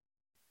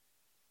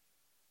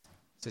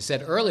As I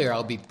said earlier,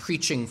 I'll be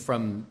preaching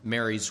from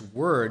Mary's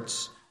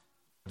words.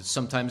 It's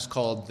sometimes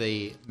called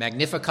the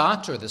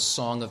Magnificat or the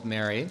Song of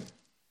Mary.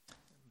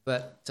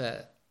 But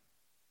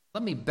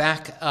let me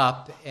back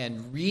up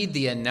and read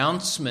the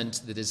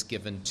announcement that is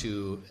given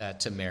to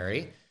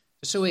Mary,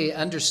 so we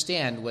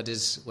understand what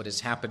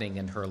is happening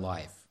in her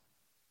life.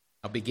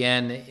 I'll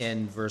begin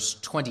in verse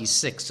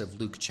 26 of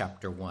Luke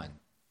chapter 1.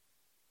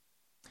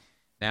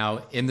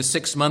 Now, in the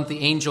 6th month, the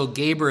angel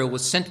Gabriel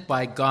was sent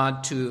by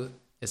God to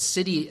a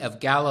city of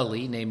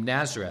Galilee named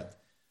Nazareth,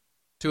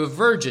 to a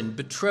virgin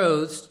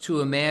betrothed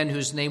to a man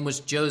whose name was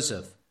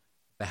Joseph,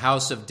 the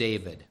house of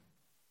David.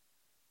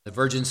 The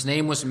virgin's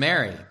name was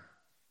Mary.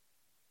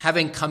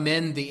 Having come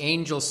in, the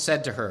angel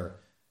said to her,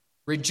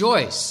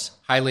 "Rejoice,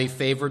 highly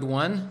favored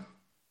one.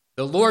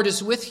 The Lord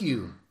is with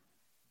you.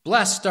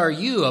 Blessed are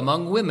you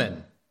among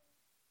women."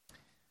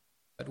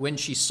 But when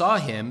she saw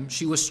him,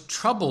 she was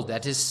troubled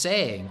at his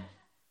saying,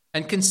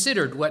 and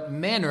considered what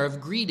manner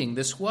of greeting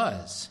this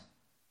was.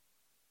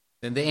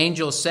 Then the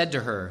angel said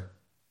to her,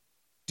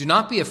 "Do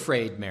not be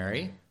afraid,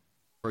 Mary,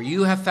 for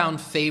you have found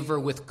favor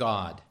with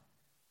God.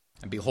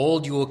 And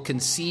behold, you will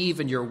conceive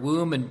in your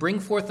womb and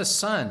bring forth a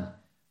son,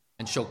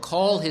 and shall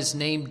call his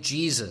name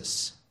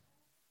Jesus.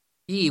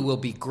 He will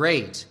be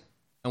great,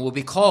 and will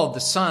be called the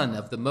Son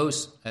of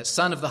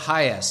the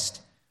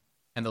Highest.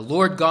 And the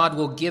Lord God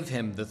will give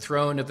him the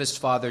throne of his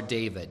father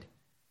David,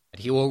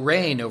 and he will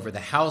reign over the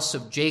house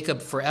of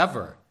Jacob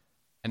forever,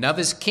 and of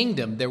his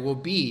kingdom there will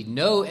be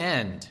no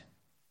end."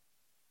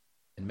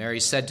 And Mary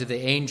said to the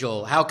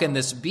angel, "How can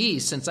this be,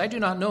 since I do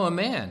not know a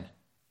man?"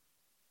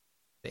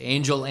 The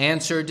angel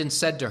answered and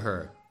said to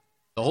her,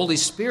 "The Holy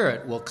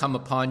Spirit will come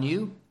upon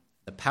you,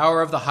 the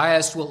power of the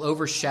Highest will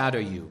overshadow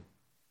you.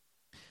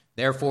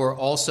 Therefore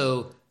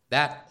also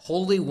that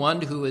Holy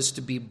One who is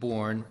to be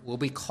born will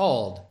be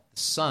called the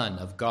Son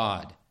of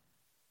God.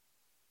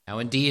 Now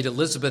indeed,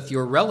 Elizabeth,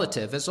 your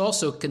relative, has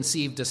also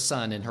conceived a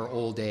son in her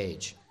old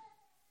age.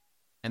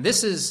 And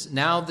this is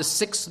now the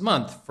 6th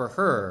month for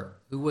her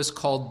who was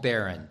called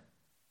barren.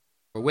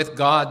 For with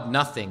God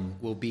nothing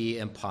will be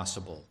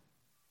impossible."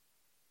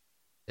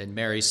 Then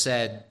Mary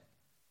said,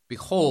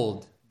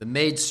 "Behold, the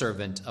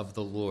maidservant of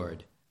the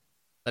Lord.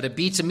 Let it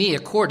be to me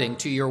according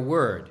to your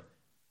word."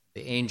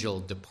 The angel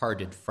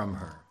departed from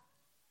her.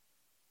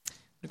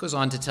 It goes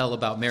on to tell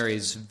about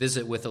Mary's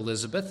visit with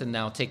Elizabeth, and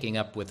now taking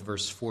up with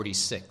verse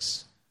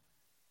 46.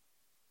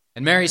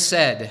 And Mary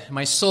said,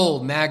 "My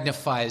soul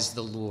magnifies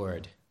the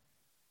Lord,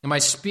 and my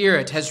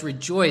spirit has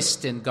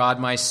rejoiced in God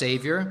my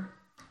Savior,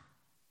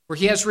 for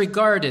he has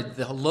regarded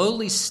the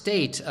lowly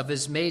state of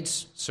his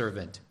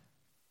maidservant.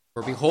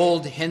 For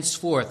behold,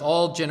 henceforth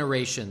all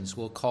generations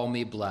will call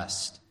me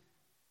blessed.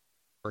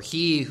 For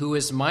he who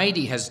is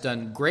mighty has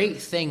done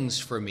great things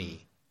for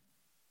me,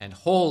 and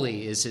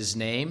holy is his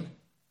name,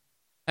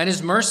 and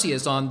his mercy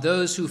is on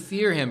those who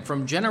fear him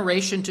from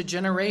generation to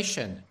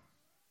generation.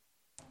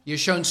 He has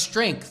shown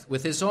strength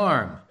with his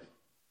arm.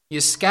 He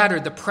has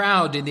scattered the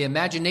proud in the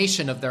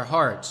imagination of their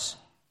hearts.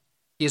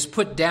 He has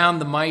put down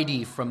the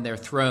mighty from their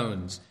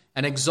thrones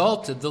and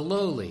exalted the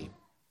lowly.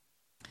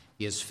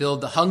 He has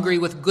filled the hungry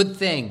with good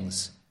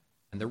things,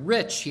 and the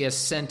rich he has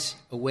sent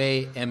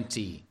away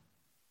empty.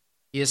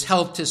 He has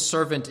helped his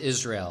servant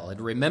Israel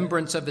in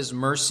remembrance of his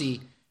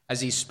mercy,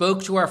 as he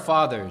spoke to our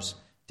fathers,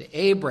 to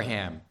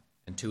Abraham,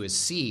 and to his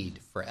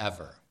seed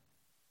forever."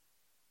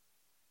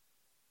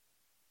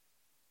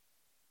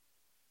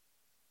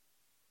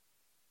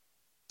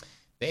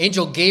 The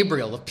angel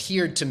Gabriel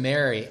appeared to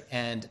Mary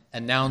and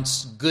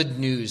announced good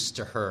news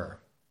to her.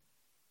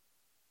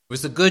 It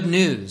was the good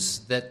news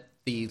that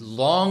the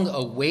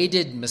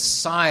long-awaited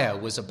Messiah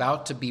was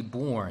about to be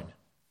born.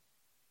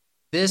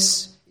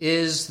 This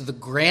is the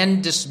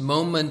grandest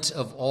moment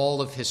of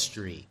all of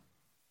history.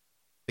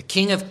 The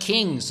King of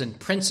Kings and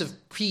Prince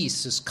of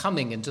Peace is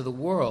coming into the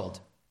world.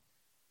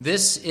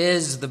 This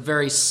is the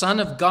very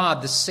Son of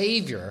God, the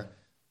Savior,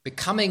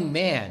 becoming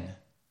man,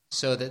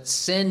 so that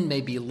sin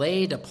may be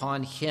laid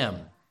upon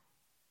him.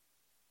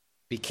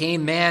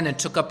 Became man and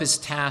took up his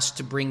task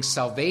to bring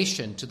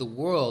salvation to the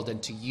world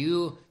and to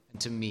you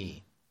and to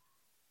me.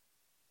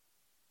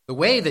 The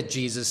way that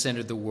Jesus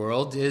entered the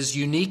world is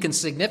unique and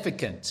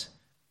significant.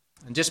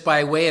 And just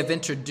by way of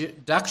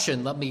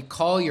introduction, let me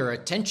call your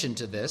attention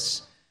to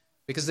this,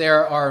 because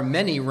there are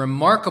many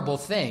remarkable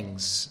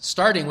things,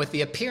 starting with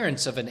the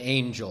appearance of an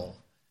angel.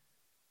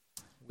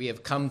 We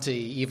have come to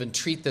even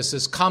treat this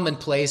as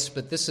commonplace,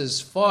 but this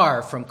is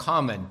far from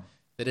common,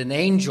 that an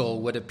angel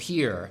would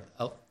appear,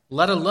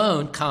 let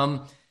alone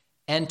come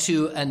and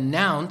to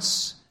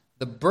announce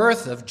the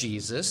birth of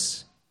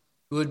Jesus,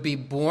 who would be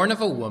born of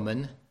a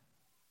woman,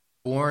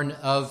 born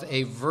of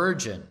a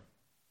virgin,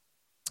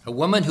 a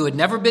woman who had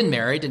never been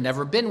married and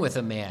never been with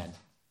a man.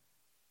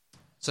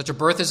 Such a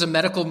birth is a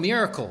medical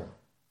miracle.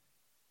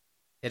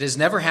 It has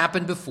never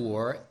happened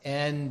before,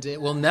 and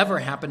it will never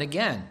happen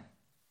again.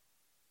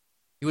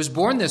 He was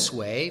born this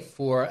way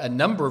for a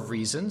number of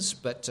reasons,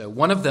 but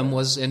one of them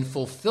was in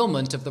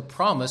fulfillment of the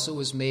promise that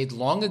was made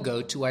long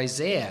ago to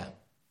Isaiah.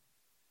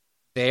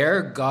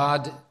 There,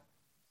 God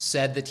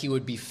said that he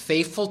would be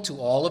faithful to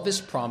all of his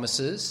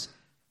promises,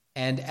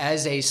 and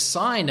as a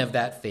sign of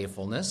that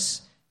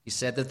faithfulness, he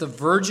said that the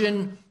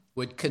virgin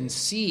would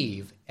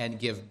conceive and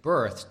give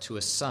birth to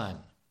a son.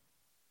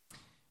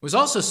 It was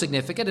also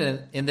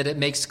significant in that it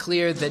makes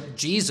clear that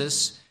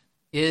Jesus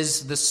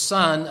is the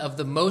Son of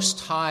the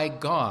Most High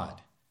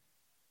God,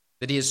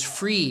 that he is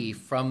free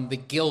from the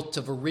guilt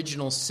of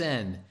original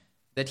sin,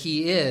 that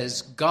he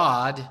is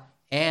God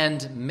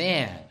and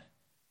man.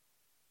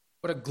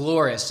 What a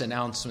glorious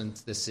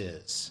announcement this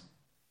is.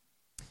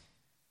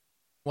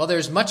 While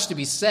there's much to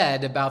be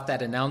said about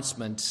that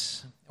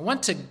announcement, I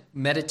want to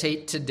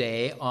meditate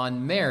today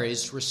on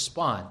Mary's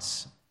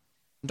response.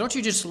 Don't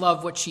you just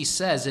love what she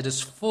says? It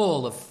is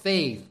full of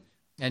faith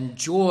and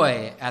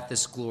joy at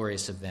this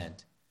glorious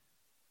event.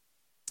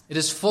 It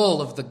is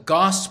full of the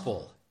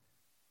gospel.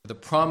 The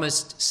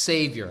promised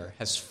Savior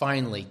has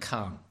finally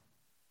come.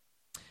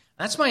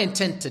 That's my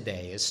intent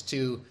today, is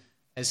to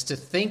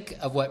think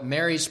of what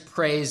Mary's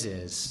praise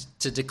is,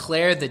 to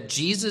declare that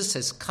Jesus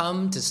has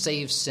come to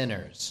save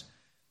sinners,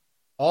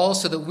 all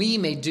so that we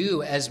may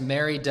do as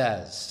Mary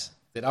does,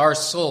 that our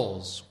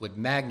souls would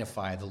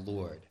magnify the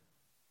Lord.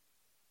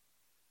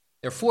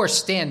 There are 4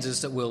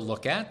 stanzas that we'll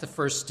look at. The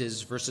first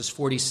is verses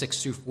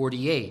 46 through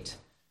 48.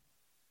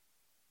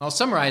 I'll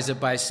summarize it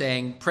by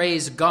saying,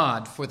 praise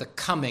God for the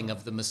coming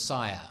of the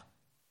Messiah.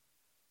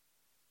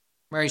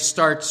 Mary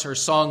starts her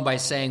song by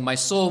saying, my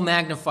soul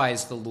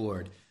magnifies the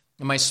Lord,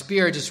 and my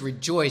spirit is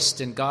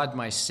rejoiced in God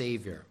my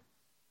Savior.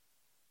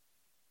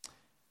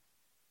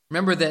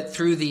 Remember that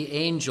through the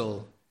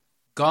angel,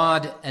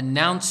 God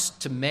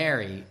announced to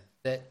Mary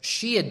that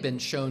she had been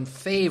shown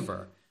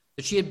favor,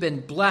 that she had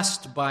been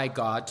blessed by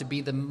God to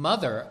be the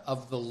mother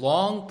of the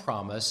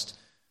long-promised,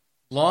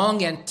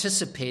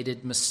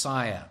 long-anticipated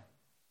Messiah.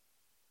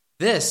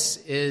 This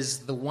is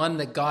the one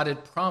that God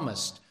had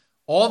promised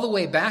all the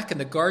way back in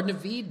the Garden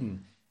of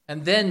Eden,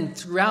 and then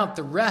throughout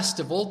the rest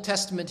of Old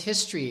Testament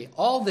history,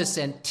 all this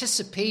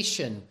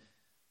anticipation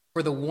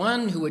for the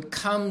one who would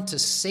come to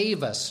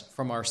save us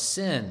from our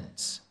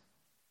sins.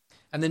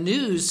 And the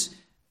news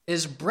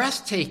is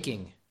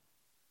breathtaking.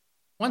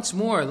 Once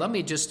more, let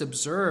me just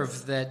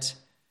observe that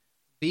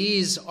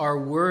these are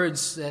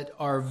words that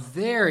are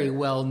very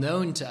well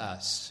known to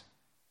us.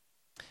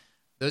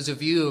 Those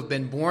of you who have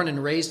been born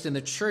and raised in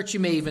the church, you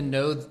may even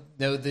know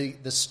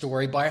the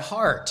story by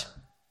heart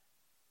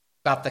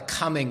about the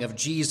coming of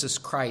Jesus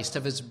Christ,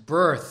 of his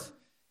birth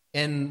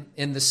in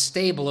the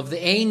stable, of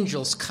the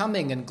angels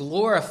coming and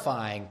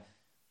glorifying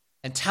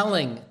and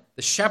telling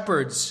the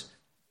shepherds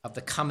of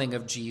the coming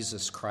of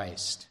Jesus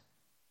Christ.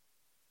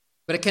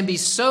 But it can be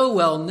so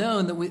well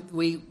known that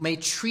we may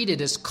treat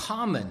it as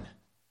common.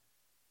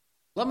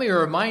 Let me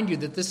remind you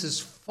that this is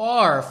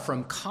far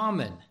from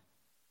common.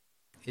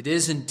 It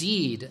is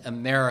indeed a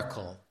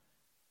miracle.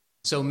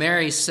 So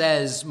Mary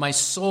says, my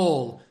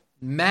soul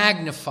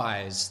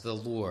magnifies the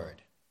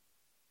Lord.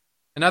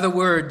 In other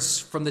words,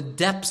 from the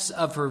depths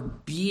of her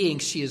being,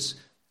 she is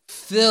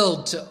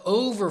filled to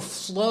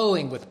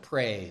overflowing with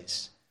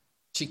praise.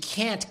 She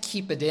can't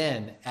keep it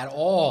in at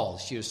all.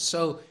 She is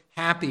so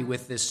happy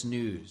with this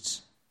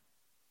news.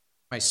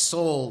 My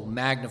soul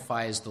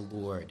magnifies the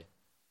Lord.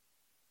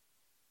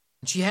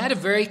 She had a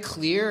very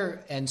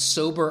clear and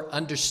sober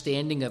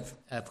understanding of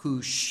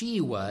who she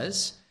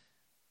was,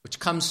 which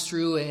comes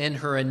through in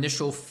her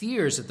initial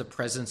fears at the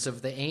presence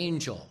of the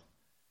angel.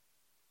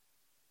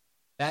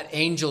 That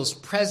angel's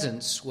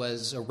presence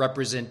was a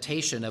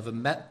representation of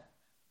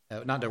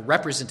not a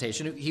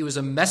representation, he was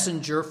a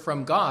messenger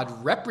from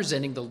God,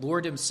 representing the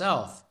Lord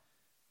himself,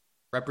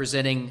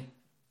 representing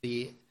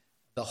the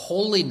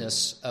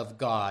holiness of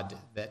God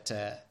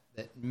that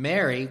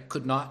Mary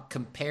could not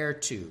compare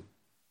to.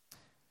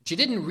 She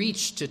didn't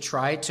reach to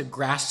try to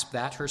grasp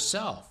that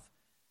herself.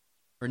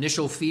 Her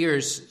initial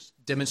fears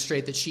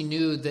demonstrate that she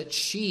knew that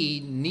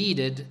she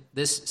needed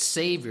this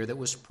Savior that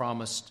was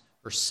promised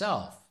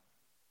herself.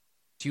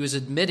 She was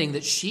admitting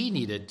that she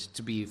needed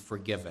to be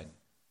forgiven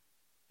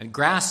and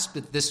grasped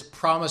that this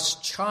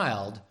promised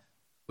child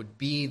would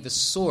be the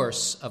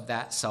source of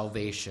that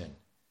salvation.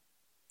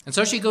 And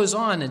so she goes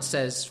on and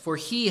says, for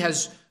he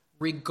has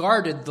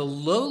regarded the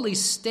lowly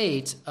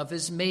state of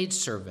his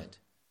maidservant.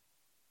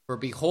 For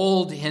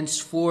behold,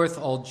 henceforth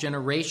all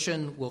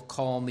generation will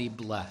call me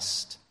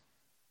blessed.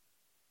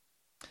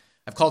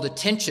 I've called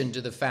attention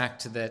to the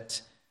fact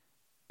that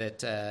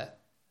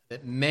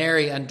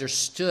Mary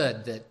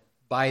understood that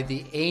by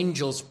the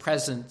angel's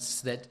presence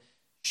that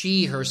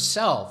she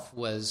herself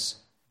was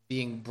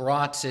being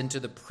brought into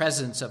the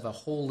presence of a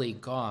holy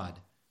God.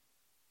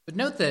 But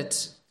note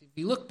that if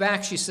you look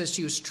back, she says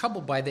she was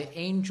troubled by the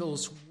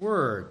angel's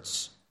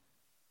words.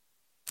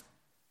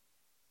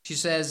 She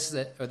says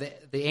that, or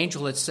the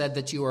angel had said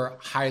that you are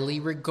highly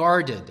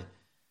regarded,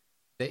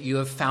 that you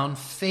have found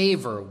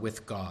favor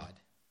with God.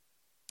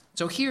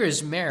 So here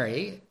is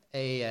Mary,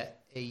 a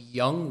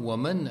young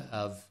woman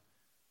of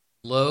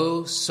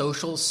low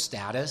social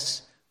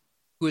status,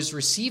 who is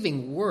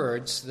receiving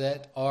words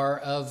that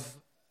are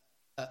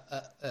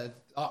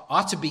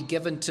ought to be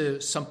given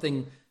to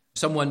something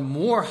someone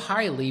more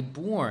highly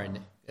born,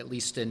 at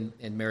least in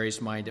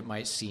Mary's mind it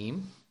might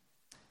seem.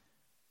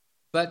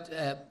 But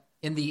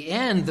in the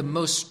end, the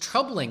most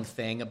troubling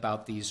thing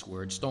about these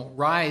words don't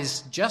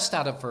rise just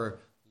out of her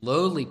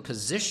lowly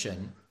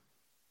position,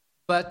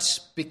 but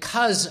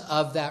because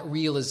of that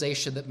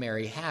realization that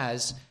Mary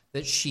has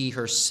that she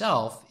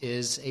herself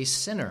is a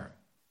sinner.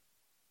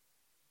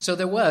 So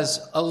there was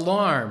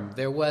alarm.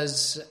 There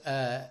was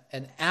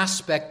an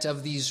aspect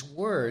of these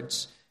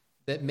words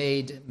that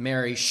made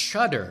Mary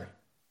shudder.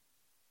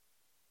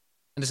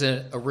 And it's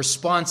a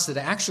response that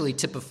actually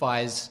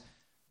typifies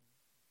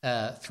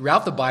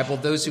throughout the Bible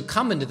those who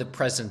come into the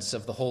presence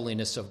of the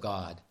holiness of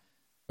God,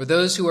 or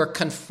those who are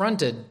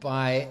confronted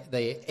by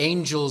the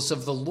angels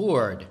of the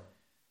Lord. You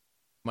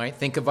might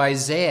think of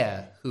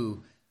Isaiah,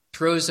 who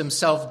throws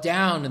himself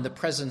down in the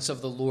presence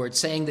of the Lord,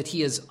 saying that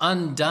he is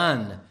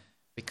undone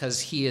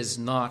because he is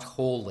not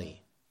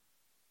holy.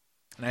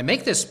 And I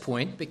make this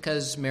point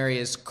because Mary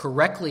is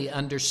correctly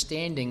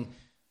understanding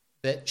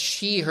that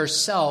she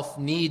herself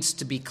needs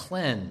to be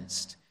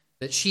cleansed,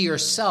 that she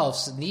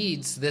herself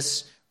needs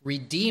this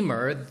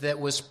Redeemer that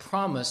was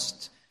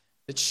promised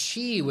that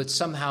she would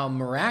somehow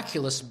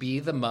miraculously be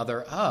the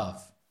mother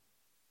of.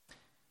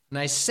 And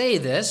I say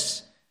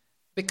this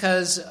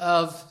because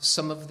of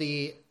some of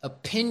the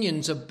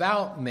opinions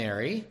about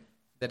Mary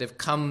that have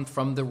come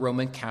from the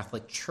Roman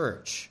Catholic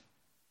Church.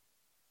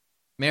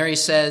 Mary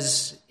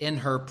says in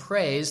her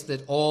praise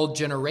that all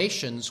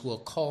generations will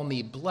call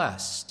me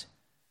blessed.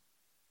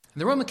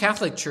 And the Roman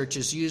Catholic Church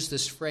has used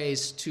this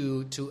phrase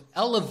to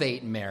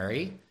elevate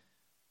Mary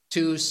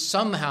to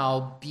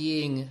somehow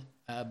being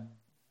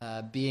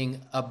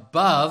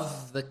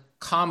above the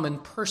common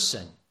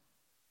person.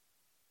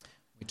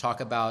 We talk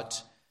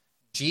about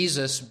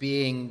Jesus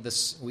being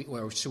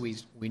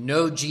we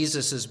know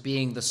Jesus as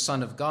being the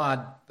Son of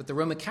God, but the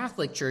Roman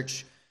Catholic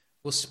Church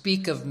will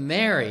speak of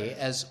Mary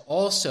as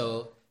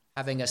also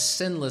having a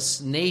sinless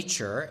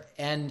nature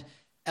and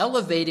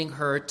elevating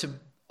her to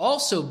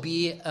also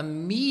be a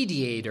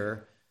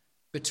mediator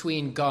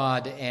between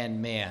God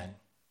and man,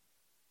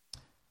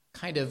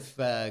 kind of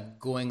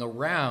going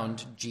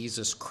around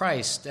Jesus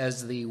Christ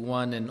as the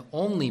one and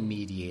only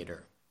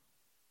mediator.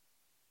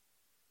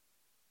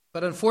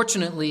 But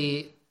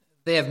unfortunately,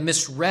 they have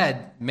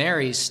misread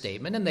Mary's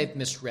statement, and they've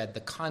misread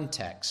the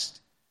context.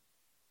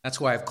 That's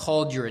why I've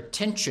called your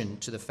attention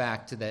to the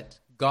fact that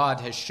God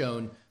has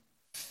shown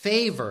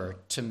favor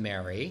to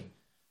Mary,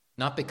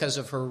 not because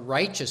of her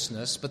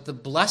righteousness, but the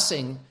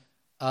blessing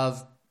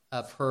of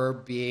her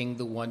being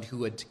the one who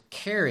would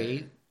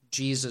carry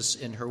Jesus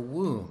in her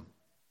womb.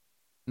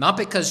 Not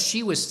because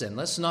she was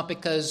sinless, not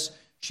because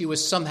she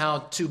was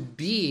somehow to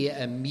be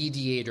a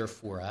mediator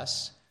for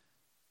us,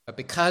 but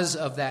because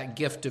of that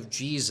gift of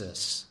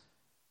Jesus,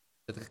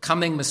 that the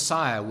coming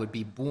Messiah would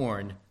be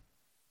born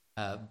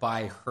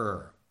by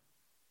her.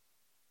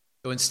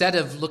 So instead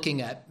of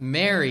looking at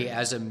Mary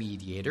as a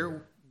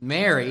mediator,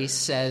 Mary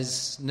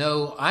says,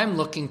 no, I'm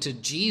looking to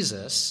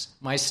Jesus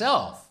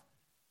myself,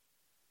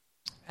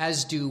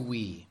 as do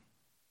we.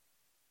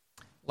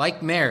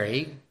 Like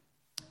Mary,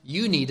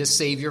 you need a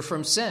Savior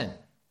from sin.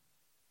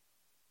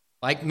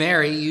 Like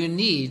Mary, you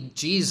need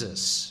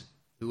Jesus,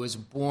 who was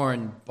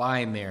born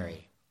by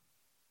Mary.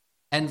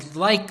 And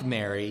like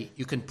Mary,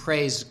 you can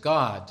praise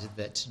God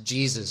that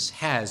Jesus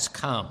has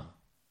come.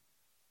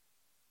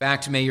 In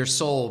fact, may your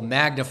soul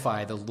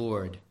magnify the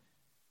Lord,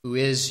 who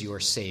is your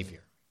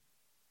Savior.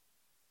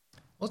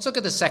 Let's look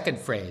at the second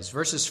phrase,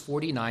 verses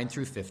 49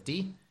 through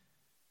 50.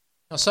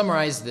 I'll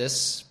summarize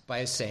this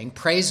by saying,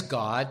 praise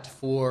God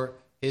for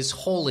his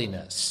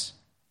holiness.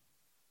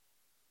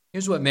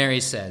 Here's what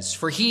Mary says,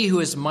 for he who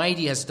is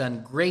mighty has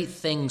done great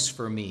things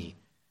for me,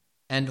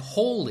 and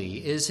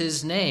holy is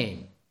his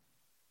name,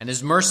 and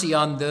his mercy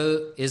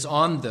is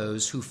on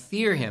those who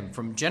fear him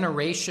from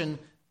generation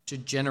to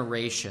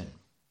generation.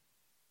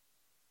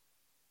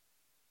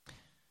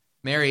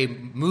 Mary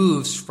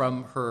moves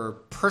from her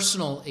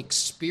personal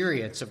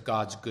experience of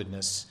God's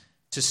goodness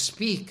to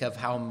speak of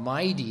how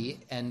mighty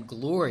and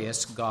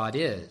glorious God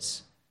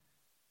is.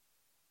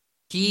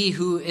 He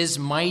who is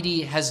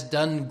mighty has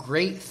done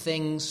great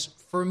things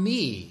for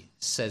me,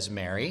 says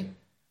Mary.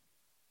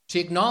 She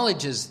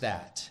acknowledges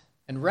that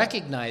and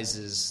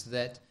recognizes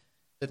that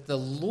the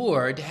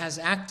Lord has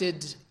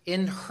acted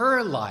in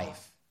her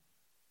life.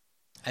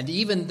 And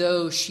even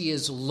though she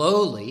is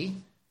lowly,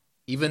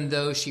 even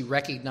though she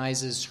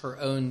recognizes her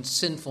own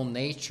sinful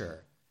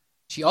nature,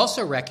 she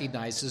also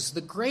recognizes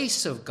the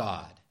grace of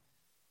God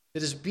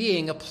that is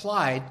being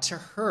applied to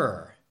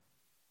her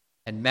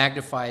and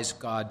magnifies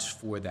God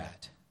for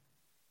that.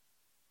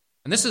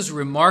 And this is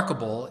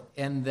remarkable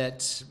in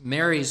that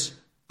Mary's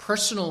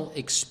personal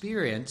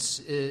experience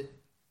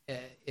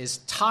is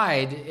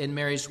tied, in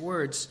Mary's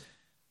words,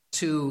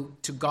 to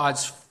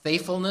God's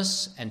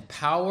faithfulness and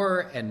power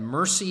and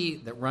mercy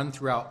that run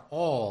throughout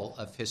all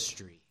of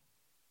history.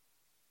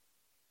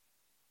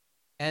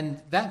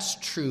 And that's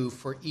true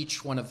for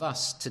each one of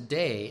us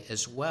today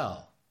as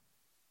well.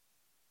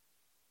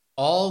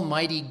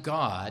 Almighty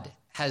God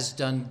has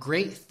done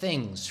great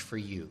things for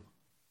you.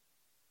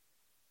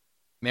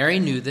 Mary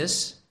knew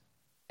this,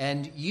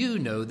 and you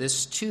know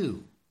this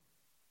too.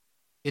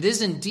 It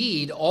is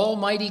indeed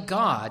Almighty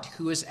God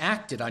who has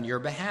acted on your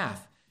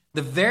behalf,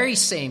 the very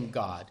same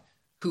God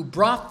who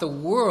brought the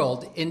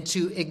world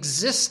into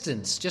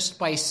existence just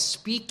by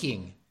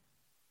speaking.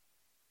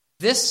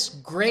 This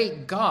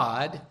great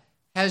God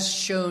has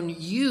shown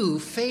you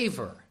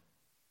favor.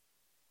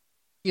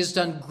 He has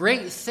done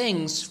great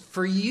things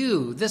for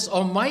you. This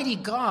Almighty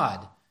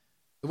God,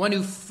 the one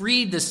who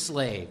freed the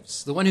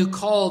slaves, the one who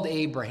called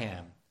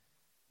Abraham,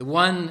 the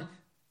one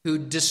who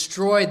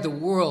destroyed the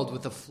world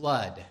with a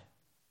flood.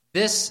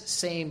 This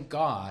same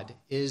God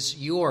is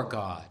your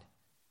God,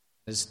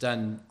 has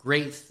done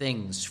great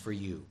things for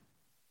you.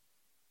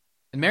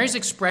 And Mary's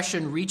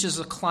expression reaches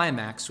a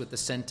climax with the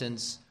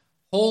sentence,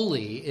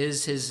 "Holy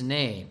is his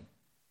name."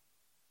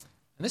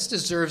 And this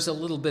deserves a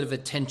little bit of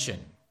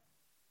attention.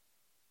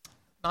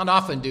 Not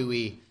often do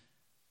we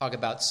talk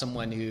about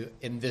someone who,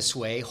 in this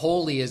way,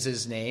 holy is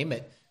his name.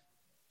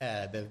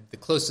 The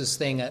closest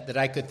thing that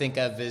I could think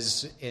of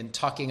is in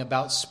talking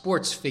about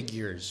sports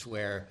figures,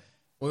 where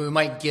we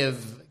might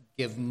give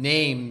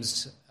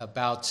names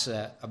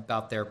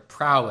about their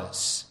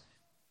prowess.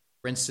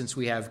 For instance,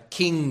 we have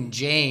King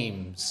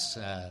James,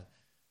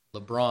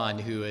 LeBron,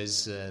 who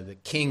is the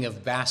king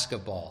of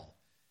basketball.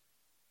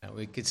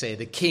 We could say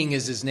the king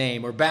is his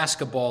name, or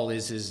basketball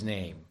is his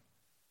name.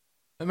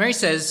 But Mary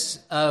says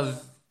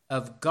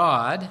of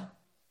God,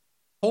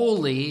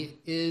 holy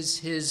is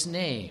his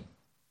name.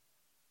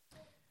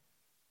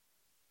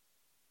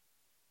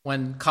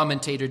 One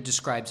commentator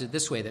describes it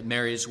this way, that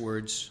Mary's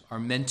words are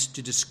meant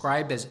to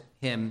describe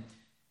him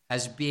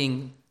as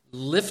being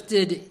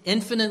lifted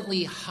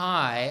infinitely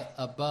high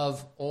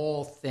above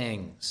all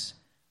things,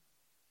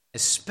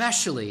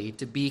 especially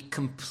to be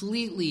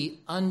completely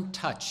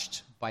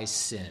untouched by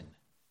sin.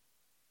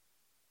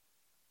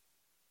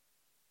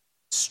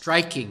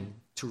 Striking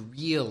to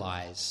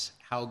realize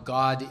how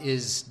God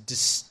is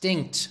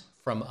distinct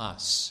from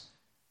us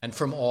and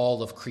from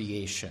all of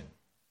creation.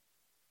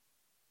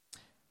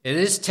 It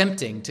is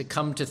tempting to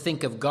come to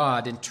think of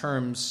God in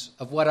terms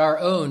of what our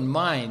own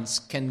minds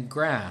can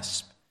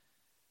grasp.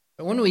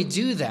 But when we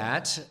do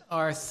that,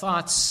 our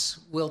thoughts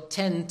will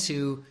tend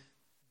to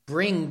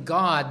bring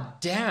God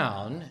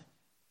down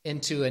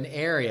into an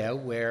area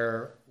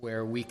where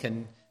we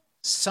can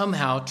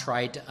somehow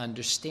try to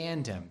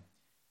understand him.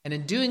 And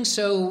in doing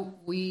so,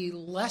 we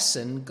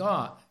lessen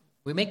God.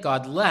 We make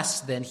God less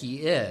than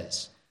he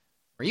is,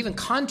 or even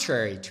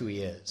contrary to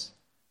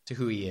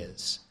who he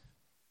is.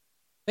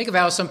 Think of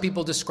how some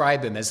people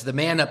describe him as the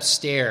man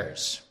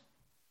upstairs.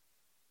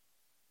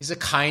 He's a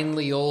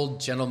kindly old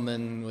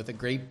gentleman with a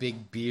great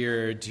big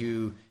beard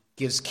who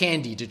gives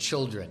candy to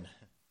children.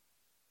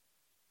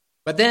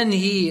 But then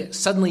he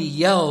suddenly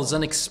yells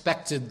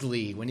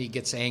unexpectedly when he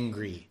gets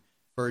angry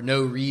for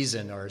no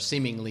reason or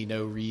seemingly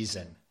no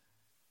reason.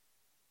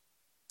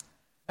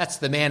 That's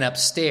the man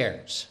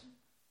upstairs.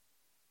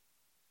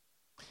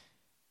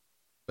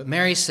 But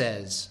Mary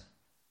says,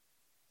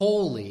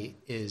 holy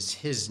is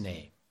his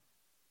name.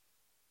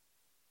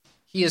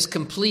 He is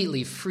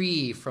completely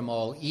free from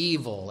all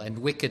evil and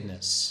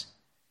wickedness.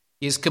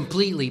 He is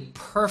completely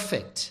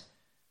perfect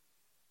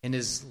in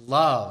his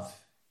love,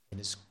 in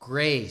his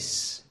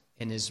grace,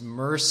 in his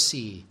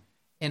mercy,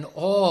 in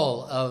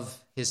all of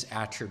his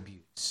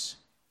attributes.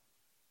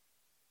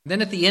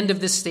 Then at the end of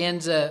this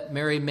stanza,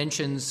 Mary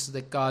mentions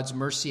that God's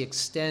mercy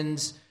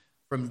extends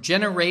from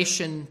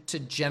generation to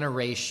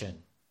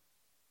generation.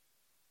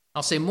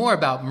 I'll say more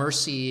about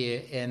mercy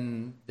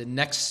in the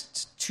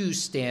next two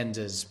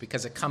stanzas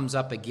because it comes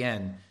up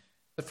again.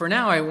 But for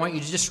now, I want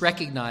you to just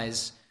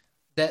recognize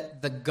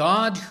that the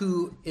God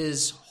who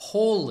is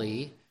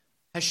holy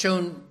has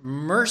shown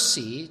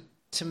mercy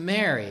to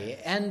Mary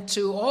and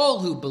to all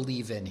who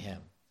believe in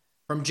him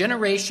from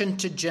generation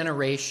to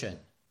generation.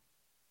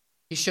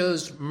 He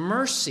shows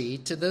mercy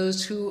to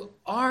those who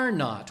are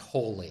not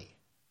holy.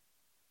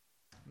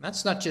 And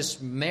that's not just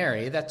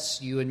Mary,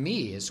 that's you and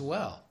me as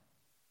well.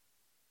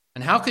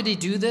 And how could he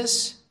do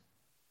this?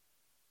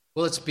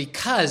 Well, it's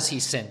because he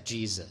sent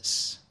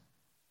Jesus.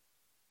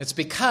 It's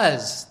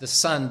because the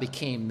Son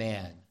became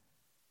man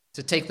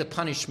to take the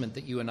punishment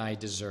that you and I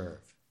deserve.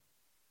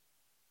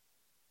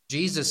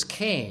 Jesus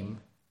came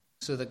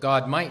so that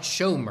God might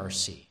show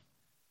mercy.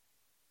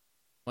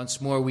 Once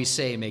more we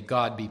say, may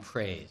God be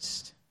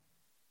praised.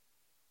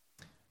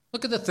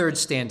 Look at the third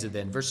stanza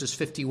then, verses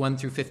 51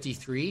 through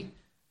 53.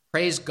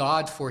 Praise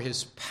God for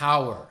his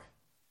power.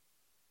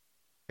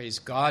 Praise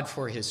God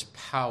for his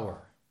power.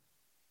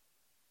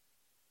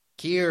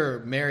 Here,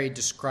 Mary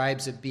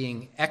describes it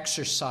being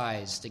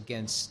exercised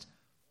against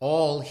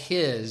all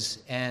his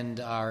and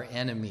our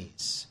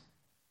enemies.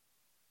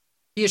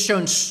 He has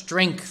shown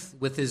strength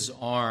with his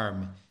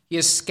arm. He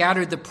has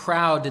scattered the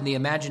proud in the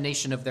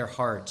imagination of their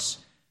hearts.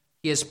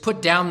 He has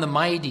put down the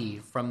mighty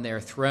from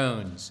their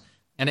thrones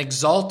and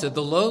exalted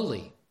the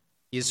lowly.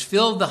 He has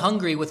filled the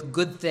hungry with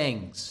good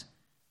things,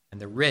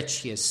 and the rich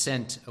he has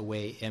sent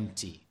away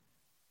empty.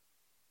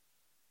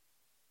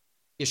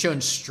 He has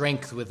shown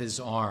strength with his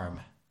arm.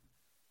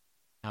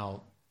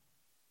 Now,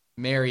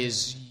 Mary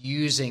is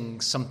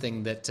using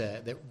something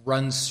that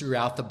runs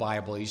throughout the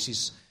Bible.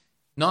 She's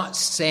not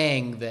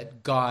saying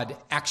that God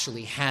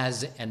actually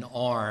has an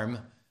arm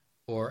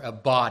or a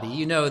body.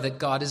 You know that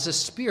God is a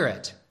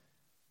spirit,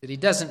 that he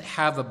doesn't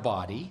have a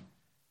body.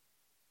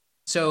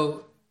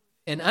 So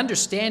in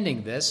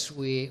understanding this,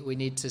 we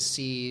need to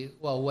see,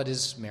 well, what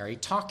is Mary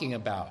talking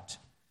about?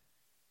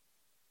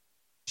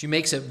 She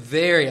makes it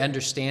very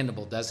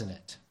understandable, doesn't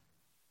it?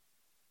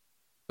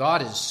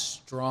 God is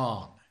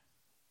strong.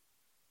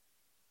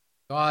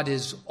 God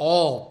is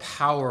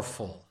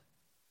all-powerful.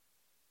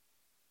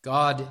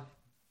 God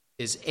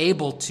is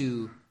able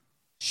to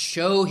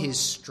show his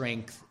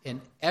strength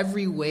in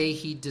every way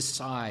he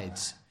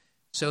decides,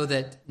 so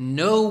that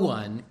no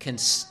one can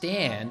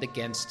stand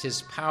against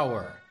his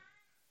power.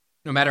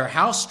 No matter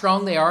how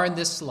strong they are in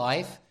this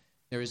life,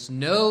 there is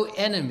no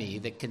enemy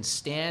that can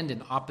stand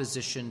in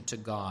opposition to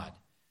God.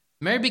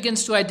 Mary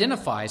begins to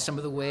identify some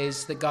of the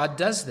ways that God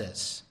does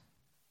this.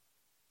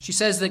 She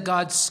says that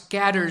God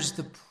scatters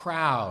the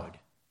proud.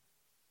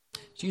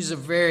 She uses a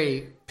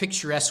very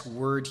picturesque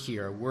word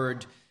here, a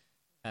word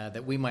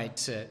that we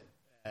might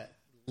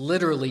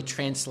literally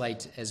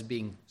translate as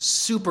being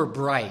super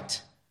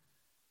bright.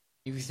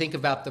 If you think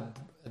about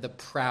the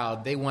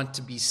proud, they want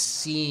to be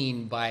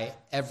seen by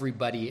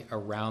everybody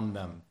around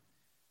them.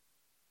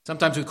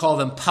 Sometimes we call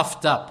them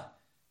puffed up.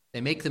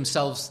 They make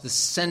themselves the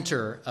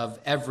center of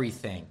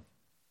everything.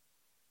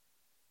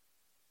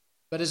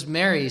 But as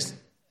Mary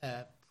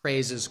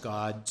praises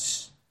God,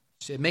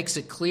 it makes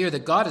it clear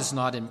that God is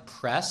not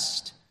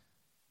impressed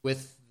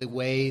with the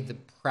way the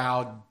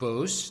proud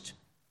boast.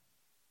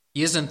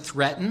 He isn't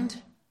threatened.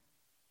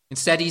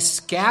 Instead, he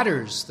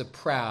scatters the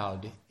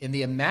proud in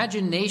the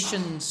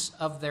imaginations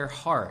of their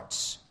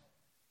hearts.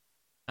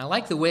 I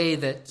like the way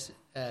that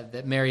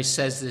Mary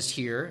says this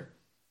here.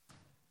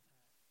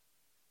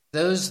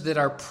 Those that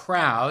are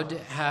proud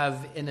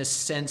have, in a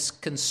sense,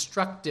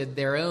 constructed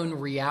their own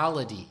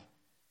reality.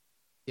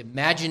 The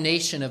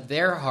imagination of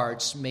their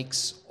hearts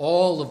makes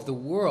all of the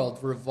world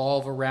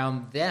revolve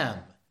around them.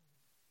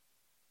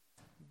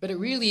 But it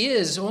really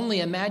is only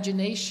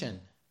imagination.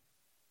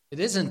 It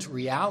isn't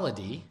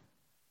reality.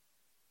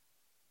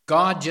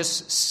 God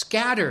just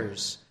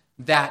scatters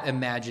that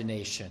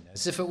imagination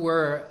as if it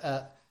were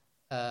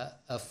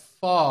a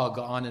fog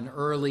on an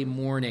early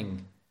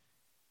morning.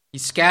 He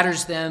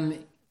scatters them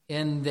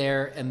in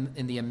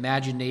the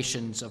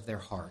imaginations of their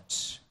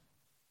hearts.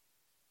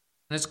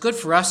 And it's good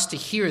for us to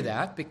hear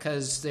that,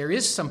 because there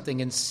is something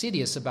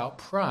insidious about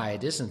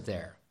pride, isn't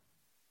there?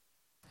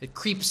 It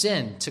creeps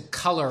in to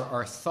color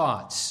our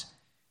thoughts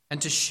and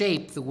to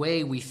shape the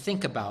way we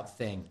think about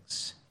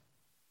things.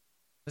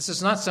 This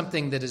is not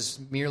something that is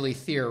merely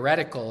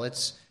theoretical.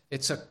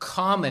 It's a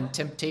common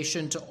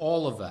temptation to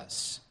all of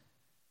us.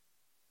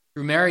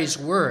 Through Mary's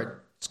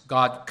words,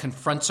 God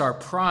confronts our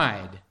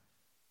pride.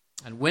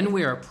 And when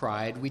we are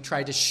pride, we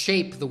try to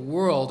shape the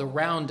world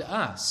around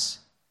us.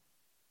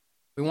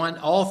 We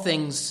want all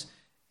things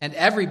and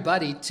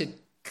everybody to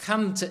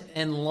come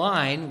in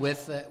line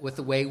with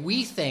the way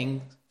we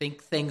think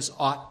things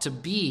ought to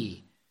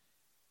be.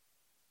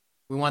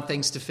 We want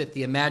things to fit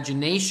the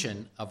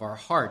imagination of our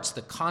hearts,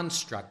 the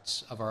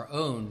constructs of our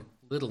own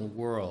little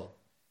world.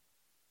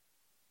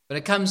 But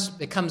it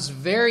becomes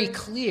very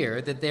clear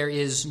that there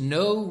is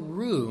no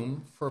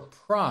room for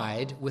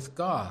pride with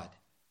God.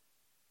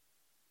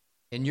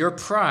 In your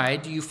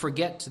pride, you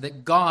forget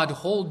that God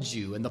holds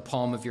you in the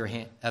palm of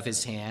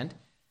his hand,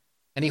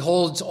 and he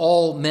holds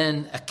all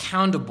men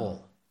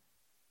accountable.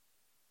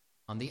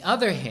 On the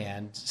other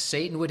hand,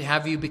 Satan would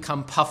have you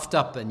become puffed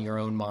up in your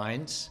own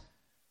minds,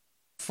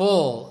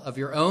 full of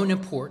your own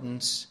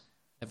importance,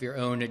 of your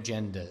own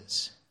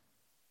agendas.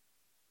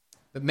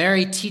 But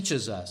Mary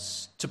teaches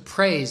us to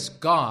praise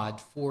God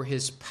for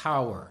his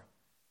power.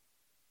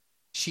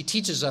 She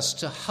teaches us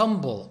to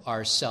humble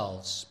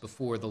ourselves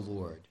before the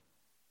Lord.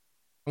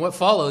 And what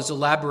follows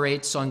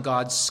elaborates on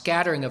God's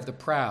scattering of the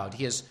proud.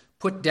 He has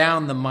put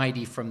down the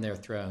mighty from their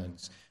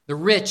thrones. The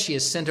rich he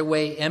has sent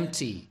away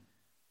empty.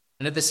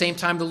 And at the same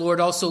time, the Lord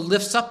also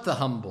lifts up the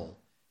humble.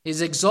 He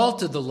has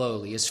exalted the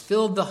lowly, has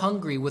filled the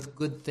hungry with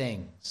good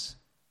things.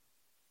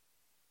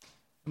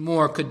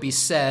 More could be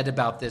said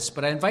about this,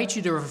 but I invite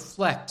you to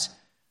reflect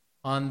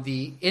on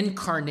the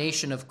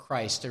incarnation of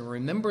Christ and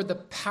remember the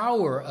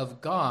power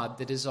of God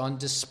that is on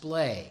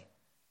display,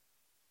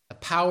 a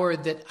power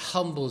that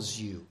humbles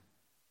you.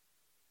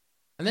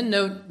 And then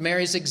note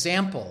Mary's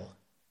example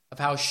of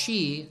how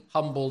she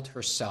humbled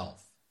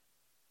herself.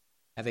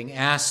 Having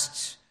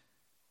asked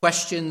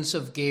questions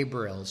of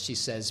Gabriel, she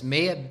says,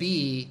 "May it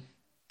be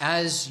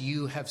as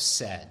you have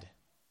said."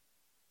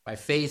 By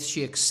faith,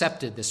 she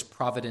accepted this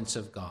providence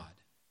of God.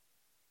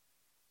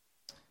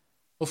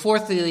 Well,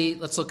 fourthly,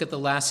 let's look at the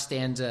last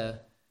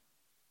stanza,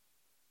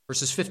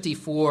 verses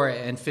 54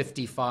 and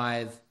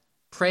 55.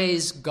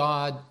 Praise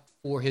God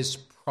for his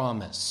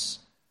promise.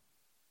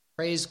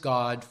 Praise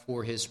God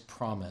for his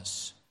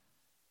promise.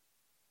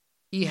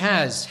 He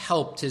has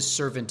helped his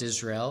servant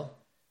Israel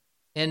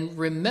in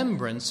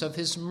remembrance of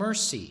his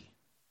mercy,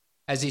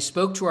 as he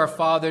spoke to our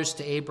fathers,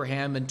 to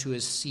Abraham, and to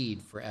his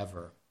seed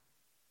forever.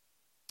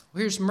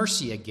 Here's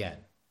mercy again.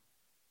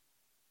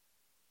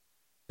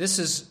 This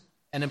is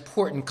an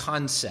important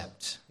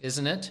concept,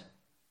 isn't it?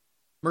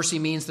 Mercy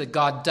means that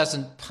God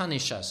doesn't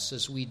punish us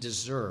as we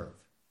deserve.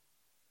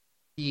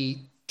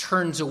 He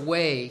turns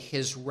away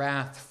his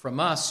wrath from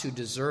us who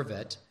deserve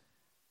it,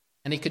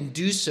 and he can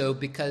do so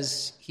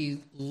because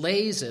he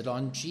lays it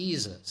on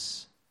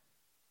Jesus.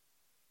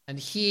 And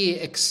he,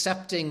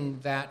 accepting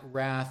that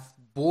wrath,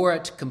 bore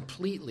it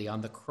completely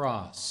on the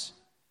cross.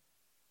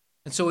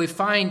 And so we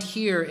find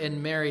here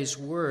in Mary's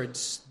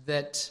words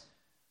that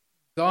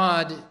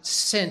God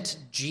sent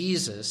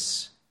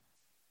Jesus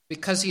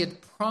because he had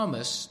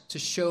promised to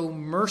show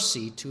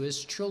mercy to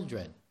his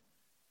children.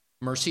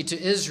 Mercy to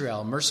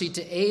Israel, mercy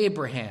to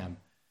Abraham,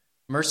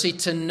 mercy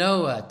to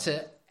Noah,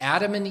 to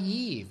Adam and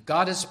Eve.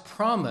 God has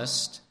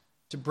promised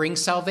to bring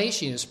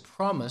salvation. He has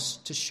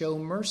promised to show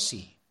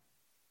mercy.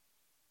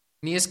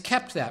 And he has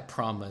kept that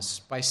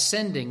promise by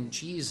sending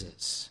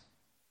Jesus.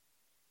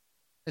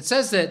 It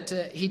says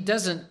that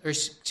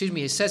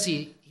he says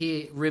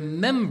he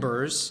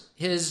remembers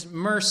his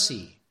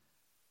mercy.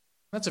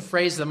 That's a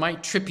phrase that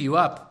might trip you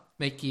up,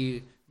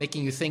 making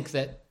you think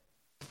that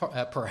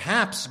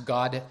perhaps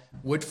God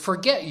would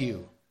forget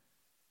you,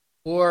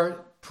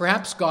 or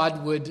perhaps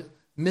God would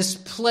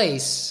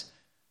misplace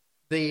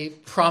the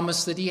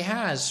promise that he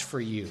has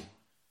for you.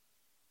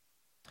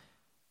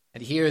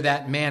 And here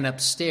that man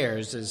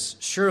upstairs is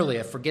surely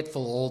a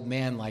forgetful old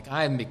man like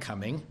I'm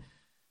becoming,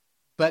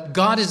 but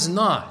God is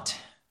not.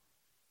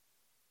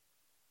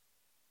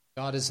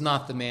 God is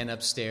not the man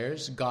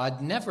upstairs.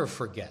 God never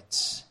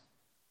forgets.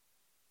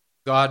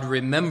 God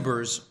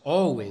remembers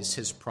always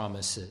his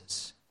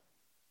promises.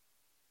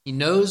 He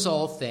knows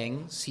all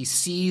things. He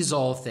sees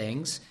all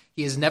things.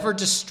 He is never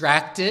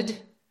distracted.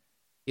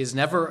 He is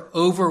never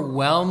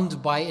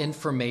overwhelmed by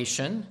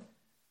information.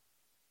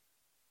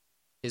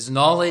 His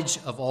knowledge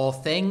of all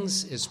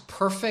things is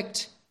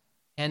perfect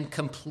and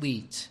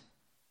complete.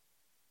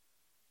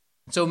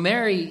 So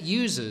Mary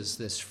uses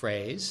this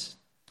phrase,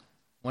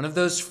 one of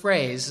those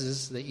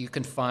phrases that you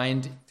can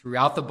find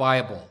throughout the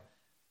Bible.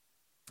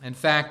 In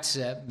fact,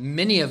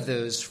 many of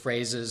those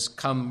phrases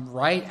come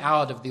right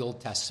out of the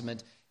Old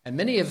Testament, and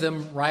many of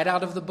them right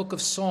out of the book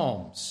of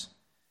Psalms.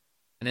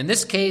 And in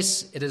this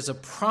case, it is a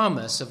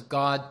promise of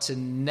God to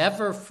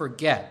never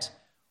forget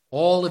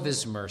all of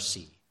his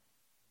mercy,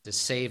 to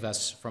save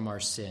us from our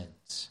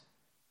sins.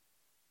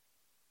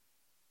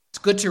 It's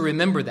good to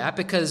remember that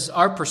because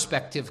our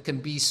perspective can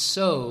be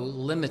so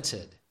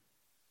limited.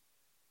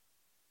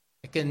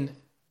 It can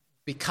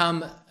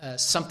become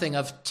something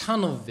of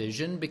tunnel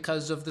vision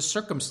because of the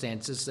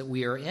circumstances that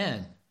we are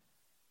in.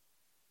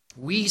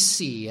 We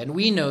see and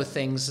we know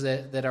things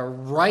that are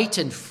right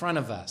in front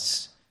of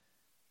us.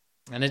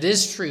 And it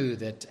is true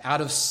that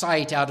out of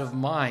sight, out of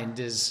mind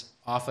is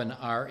often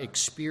our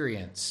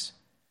experience.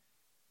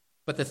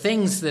 But the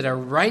things that are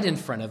right in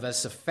front of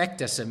us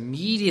affect us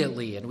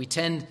immediately, and we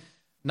tend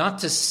not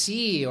to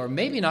see or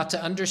maybe not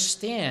to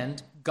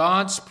understand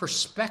God's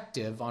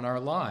perspective on our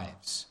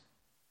lives.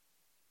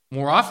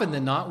 More often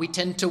than not, we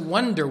tend to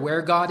wonder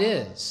where God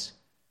is,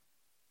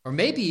 or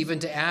maybe even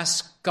to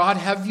ask, God,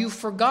 have you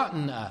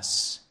forgotten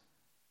us?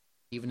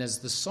 Even as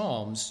the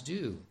Psalms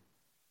do.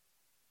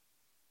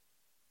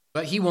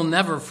 But he will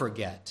never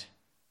forget.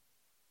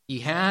 He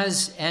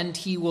has and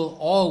he will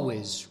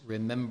always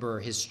remember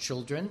his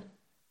children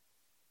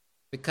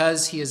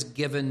because he has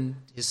given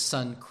his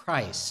son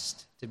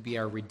Christ to be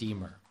our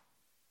Redeemer.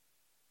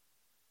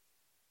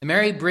 And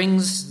Mary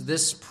brings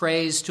this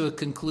praise to a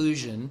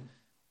conclusion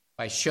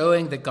by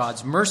showing that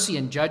God's mercy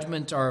and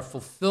judgment are a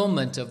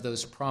fulfillment of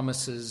those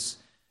promises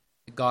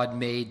that God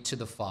made to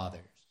the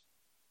fathers.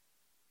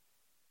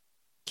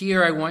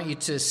 Here I want you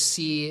to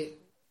see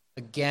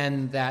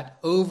again that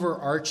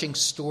overarching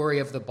story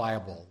of the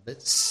Bible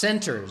that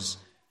centers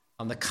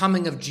on the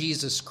coming of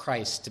Jesus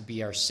Christ to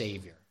be our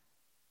Savior.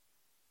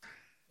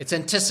 It's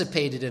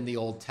anticipated in the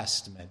Old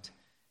Testament.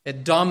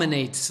 It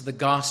dominates the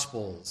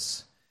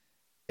Gospels.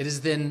 It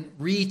is then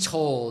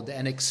retold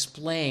and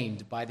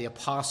explained by the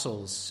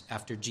apostles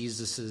after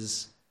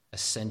Jesus'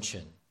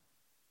 ascension.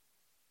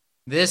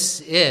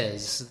 This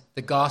is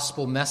the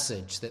gospel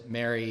message that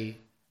Mary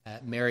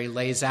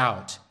lays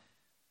out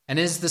and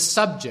is the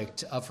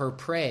subject of her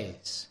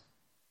praise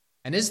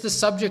and is the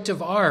subject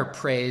of our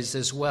praise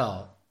as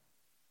well.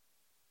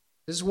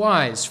 It is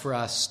wise for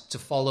us to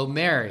follow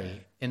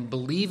Mary in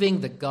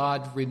believing that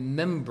God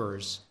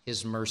remembers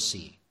his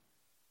mercy.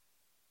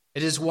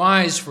 It is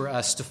wise for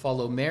us to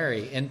follow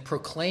Mary in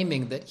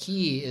proclaiming that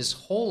he is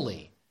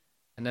holy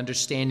and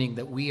understanding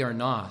that we are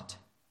not.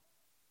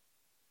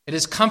 It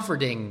is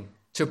comforting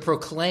to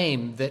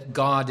proclaim that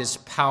God is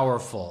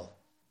powerful.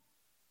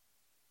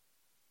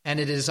 And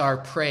it is our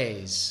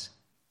praise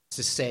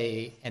to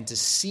say and to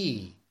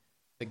see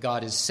that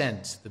God has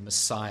sent the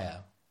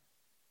Messiah.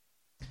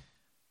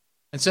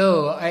 And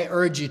so I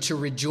urge you to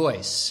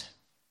rejoice.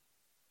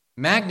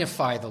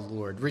 Magnify the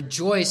Lord.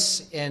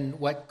 Rejoice in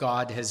what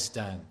God has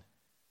done.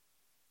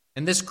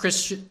 In this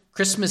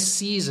Christmas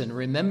season,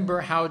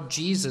 remember how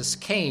Jesus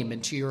came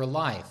into your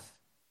life.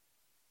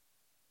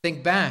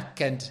 Think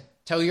back and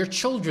tell your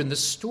children the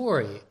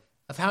story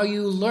of how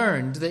you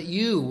learned that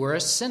you were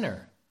a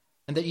sinner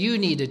and that you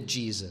needed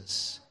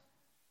Jesus.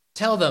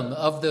 Tell them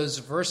of those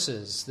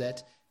verses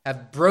that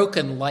have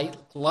broken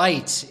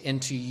light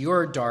into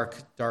your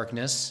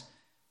darkness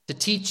to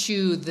teach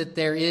you that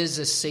there is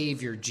a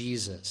Savior,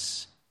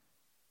 Jesus.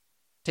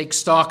 Take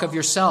stock of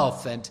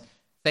yourself and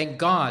thank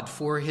God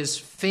for his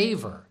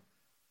favor,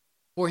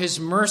 for his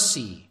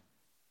mercy,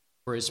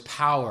 for his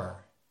power.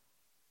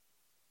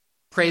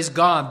 Praise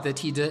God that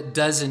he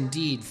does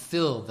indeed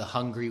fill the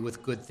hungry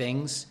with good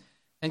things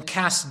and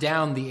cast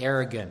down the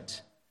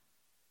arrogant.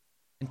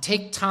 And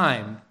take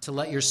time to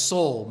let your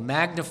soul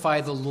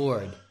magnify the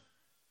Lord,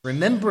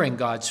 remembering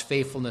God's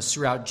faithfulness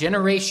throughout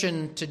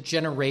generation to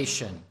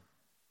generation,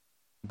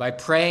 by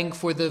praying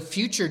for the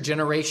future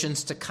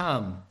generations to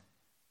come,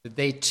 that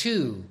they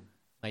too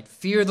might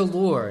fear the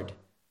Lord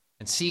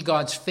and see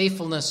God's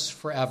faithfulness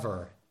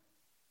forever,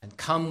 and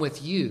come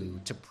with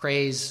you to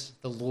praise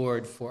the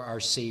Lord for our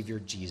Savior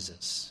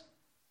Jesus.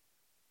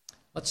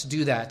 Let's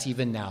do that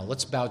even now.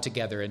 Let's bow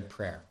together in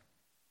prayer.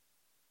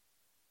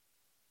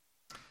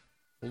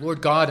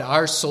 Lord God,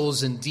 our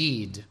souls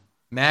indeed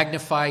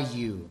magnify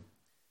you,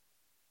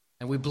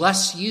 and we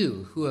bless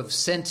you who have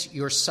sent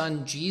your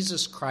Son,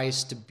 Jesus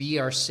Christ, to be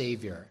our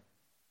Savior.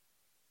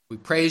 We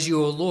praise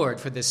you, O Lord,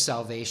 for this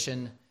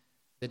salvation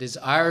that is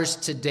ours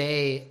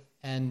today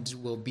and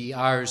will be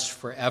ours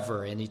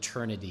forever in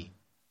eternity.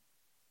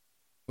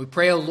 We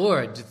pray, O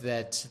Lord,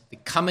 that the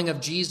coming of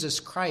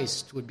Jesus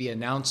Christ would be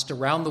announced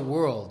around the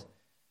world,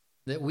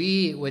 that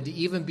we would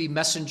even be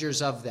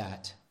messengers of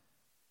that.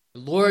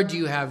 Lord,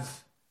 you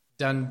have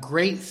done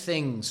great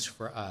things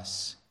for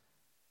us,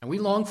 and we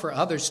long for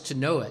others to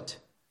know it.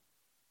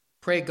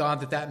 Pray, God,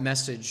 that that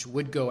message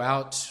would go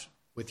out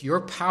with your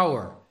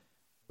power,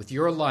 with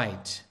your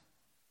light,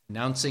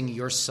 announcing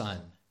your Son.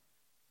 In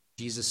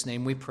Jesus'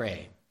 name we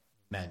pray.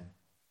 Amen.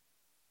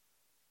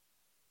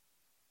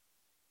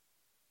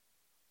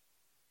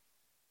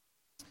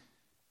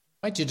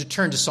 I invite you to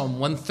turn to Psalm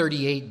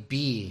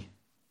 138b.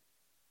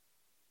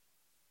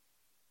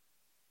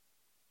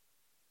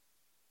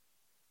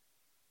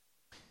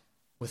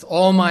 With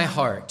all my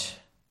heart,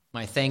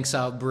 my thanks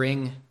I'll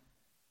bring.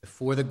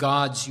 Before the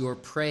gods, your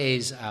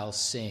praise I'll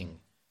sing.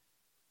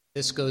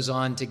 This goes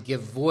on to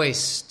give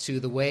voice to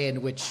the way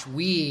in which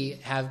we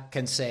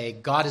can say,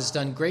 God has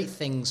done great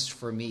things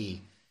for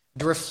me,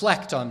 to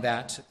reflect on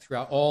that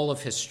throughout all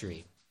of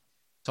history.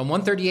 Psalm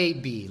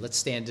 138b, let's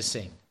stand to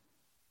sing.